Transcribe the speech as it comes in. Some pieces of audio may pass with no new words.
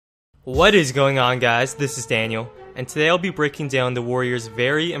What is going on, guys? This is Daniel, and today I'll be breaking down the Warriors'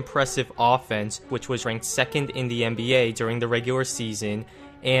 very impressive offense, which was ranked second in the NBA during the regular season,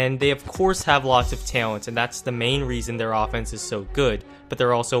 and they of course have lots of talent, and that's the main reason their offense is so good, but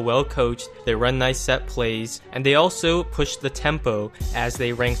they're also well coached, they run nice set plays, and they also push the tempo as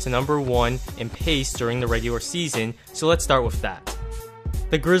they ranked number 1 in pace during the regular season, so let's start with that.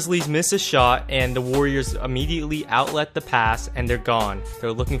 The Grizzlies miss a shot and the Warriors immediately outlet the pass and they're gone.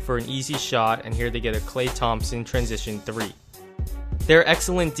 They're looking for an easy shot and here they get a Klay Thompson transition 3. Their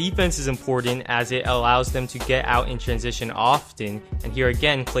excellent defense is important as it allows them to get out in transition often, and here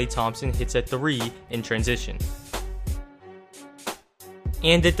again Klay Thompson hits a 3 in transition.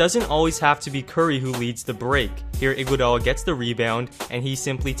 And it doesn't always have to be Curry who leads the break. Here Iguodala gets the rebound and he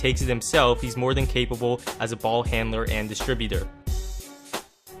simply takes it himself. He's more than capable as a ball handler and distributor.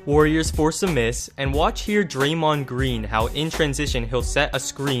 Warriors force a miss, and watch here Draymond Green how in transition he'll set a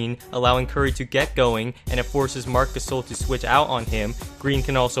screen allowing Curry to get going, and it forces Marc Gasol to switch out on him. Green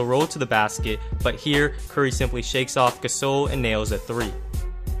can also roll to the basket, but here Curry simply shakes off Gasol and nails a 3.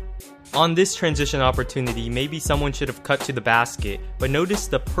 On this transition opportunity, maybe someone should have cut to the basket, but notice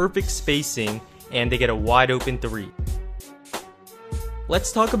the perfect spacing and they get a wide open 3.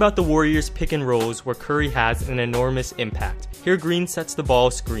 Let's talk about the Warriors pick and rolls where Curry has an enormous impact. Here Green sets the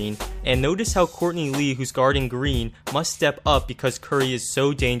ball screen, and notice how Courtney Lee, who's guarding Green, must step up because Curry is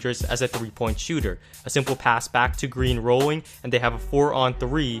so dangerous as a 3-point shooter. A simple pass back to Green rolling, and they have a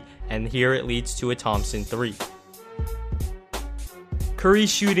 4-on-3, and here it leads to a Thompson 3.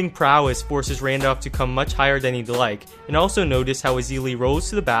 Curry's shooting prowess forces Randolph to come much higher than he'd like, and also notice how Ezeli rolls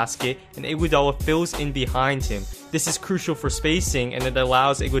to the basket and Iguodala fills in behind him. This is crucial for spacing and it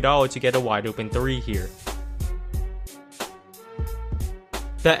allows Iguodala to get a wide open 3 here.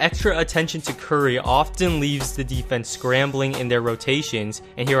 The extra attention to Curry often leaves the defense scrambling in their rotations,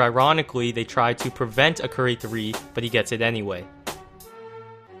 and here ironically they try to prevent a Curry 3, but he gets it anyway.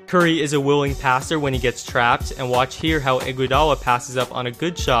 Curry is a willing passer when he gets trapped, and watch here how Iguodala passes up on a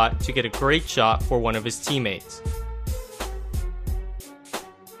good shot to get a great shot for one of his teammates.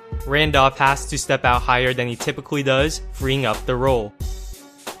 Randolph has to step out higher than he typically does, freeing up the roll.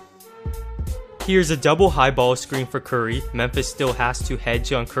 Here's a double high ball screen for Curry. Memphis still has to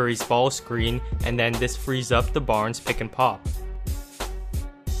hedge on Curry's ball screen, and then this frees up the Barnes pick and pop.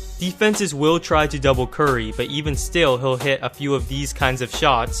 Defenses will try to double Curry, but even still he'll hit a few of these kinds of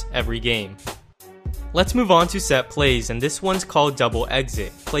shots every game. Let's move on to set plays, and this one's called double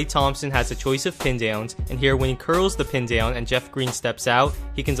exit. Klay Thompson has a choice of pin downs, and here when he curls the pin down and Jeff Green steps out,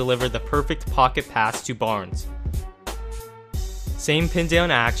 he can deliver the perfect pocket pass to Barnes. Same pin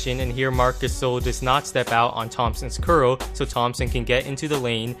down action, and here Marc Gasol does not step out on Thompson's curl, so Thompson can get into the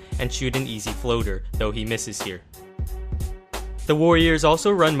lane and shoot an easy floater, though he misses here. The Warriors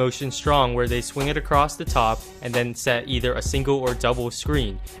also run motion strong where they swing it across the top and then set either a single or double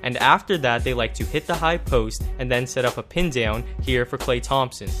screen, and after that they like to hit the high post and then set up a pin down here for Klay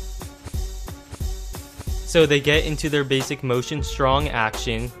Thompson. So they get into their basic motion strong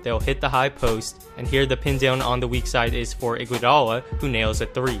action, they'll hit the high post, and here the pin down on the weak side is for Iguodala, who nails a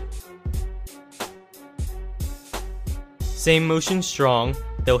 3. Same motion strong,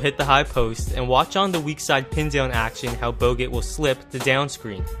 they'll hit the high post, and watch on the weak side pin down action how Bogut will slip the down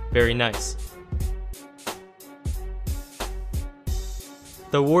screen. Very nice.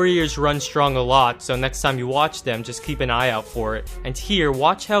 The Warriors run strong a lot, so next time you watch them, just keep an eye out for it. And here,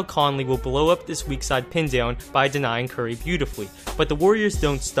 watch how Conley will blow up this weak side pin down by denying Curry beautifully. But the Warriors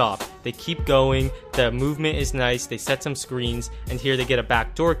don't stop. They keep going, the movement is nice, they set some screens, and here they get a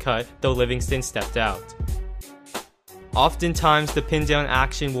backdoor cut, though Livingston stepped out. Oftentimes the pin down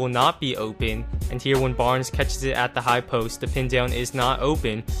action will not be open, and here when Barnes catches it at the high post, the pin down is not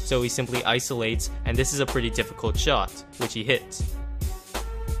open, so he simply isolates, and this is a pretty difficult shot, which he hits.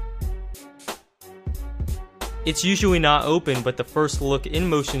 It's usually not open, but the first look in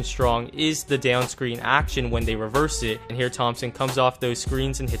motion strong is the down screen action when they reverse it, and here Thompson comes off those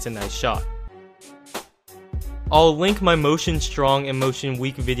screens and hits a nice shot. I'll link my motion strong and motion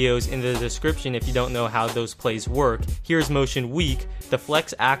weak videos in the description if you don't know how those plays work. Here's motion weak. The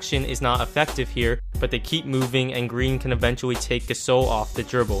flex action is not effective here, but they keep moving and Green can eventually take Gasol off the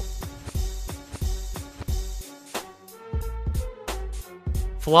dribble.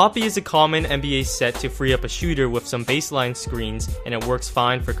 Floppy is a common NBA set to free up a shooter with some baseline screens, and it works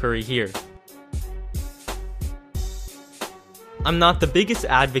fine for Curry here. I'm not the biggest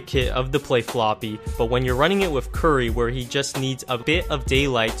advocate of the play floppy, but when you're running it with Curry where he just needs a bit of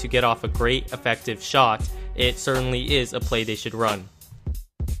daylight to get off a great effective shot, it certainly is a play they should run.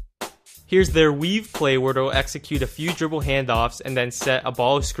 Here's their weave play where they'll execute a few dribble handoffs and then set a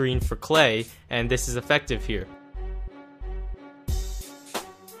ball screen for Klay, and this is effective here.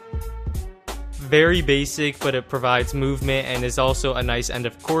 Very basic, but it provides movement and is also a nice end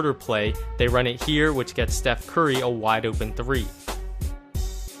of quarter play. They run it here, which gets Steph Curry a wide open 3.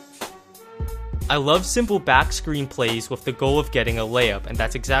 I love simple back screen plays with the goal of getting a layup, and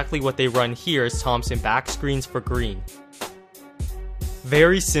that's exactly what they run here as Thompson back screens for Green.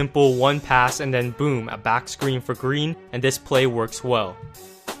 Very simple, one pass and then boom, a back screen for Green, and this play works well.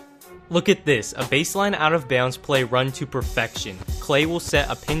 Look at this, a baseline out of bounds play run to perfection. Klay will set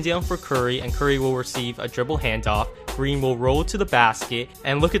a pin down for Curry and Curry will receive a dribble handoff. Green will roll to the basket,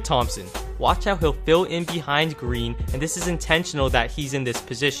 and look at Thompson. Watch how he'll fill in behind Green, and this is intentional that he's in this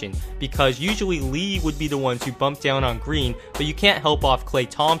position, because usually Lee would be the one to bump down on Green, but you can't help off Klay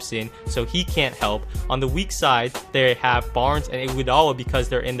Thompson, so he can't help. On the weak side, they have Barnes and Iguodala because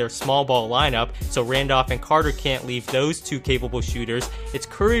they're in their small ball lineup, so Randolph and Carter can't leave those two capable shooters. It's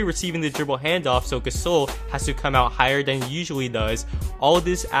Curry receiving the dribble handoff, so Gasol has to come out higher than he usually does. All of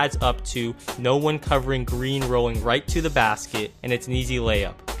this adds up to no one covering Green rolling right to the basket, and it's an easy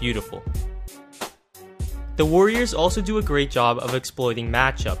layup. Beautiful. The Warriors also do a great job of exploiting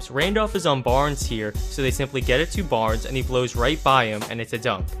matchups. Randolph is on Barnes here, so they simply get it to Barnes and he blows right by him and it's a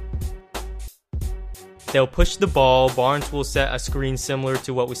dunk. They'll push the ball, Barnes will set a screen similar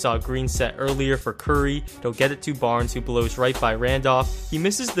to what we saw Green set earlier for Curry. They'll get it to Barnes who blows right by Randolph. He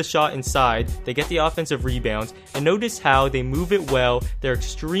misses the shot inside, they get the offensive rebounds, and notice how they move it well, they're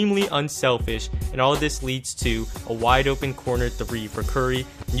extremely unselfish, and all of this leads to a wide open corner 3 for Curry,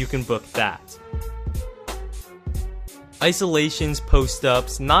 and you can book that. Isolations,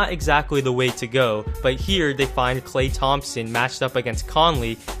 post-ups, not exactly the way to go, but here they find Klay Thompson matched up against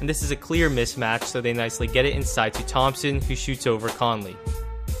Conley, and this is a clear mismatch, so they nicely get it inside to Thompson, who shoots over Conley.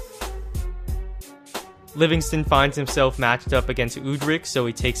 Livingston finds himself matched up against Udrih, so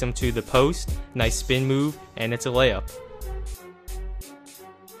he takes him to the post, nice spin move, and it's a layup.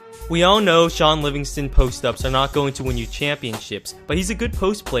 We all know Shaun Livingston post-ups are not going to win you championships, but he's a good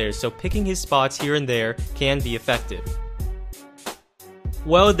post player, so picking his spots here and there can be effective.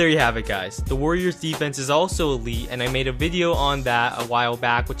 Well, there you have it guys. The Warriors defense is also elite, and I made a video on that a while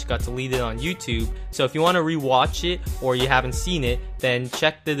back which got deleted on YouTube, so if you want to rewatch it or you haven't seen it, then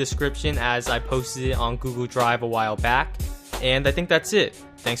check the description as I posted it on Google Drive a while back. And I think that's it.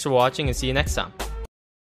 Thanks for watching and see you next time.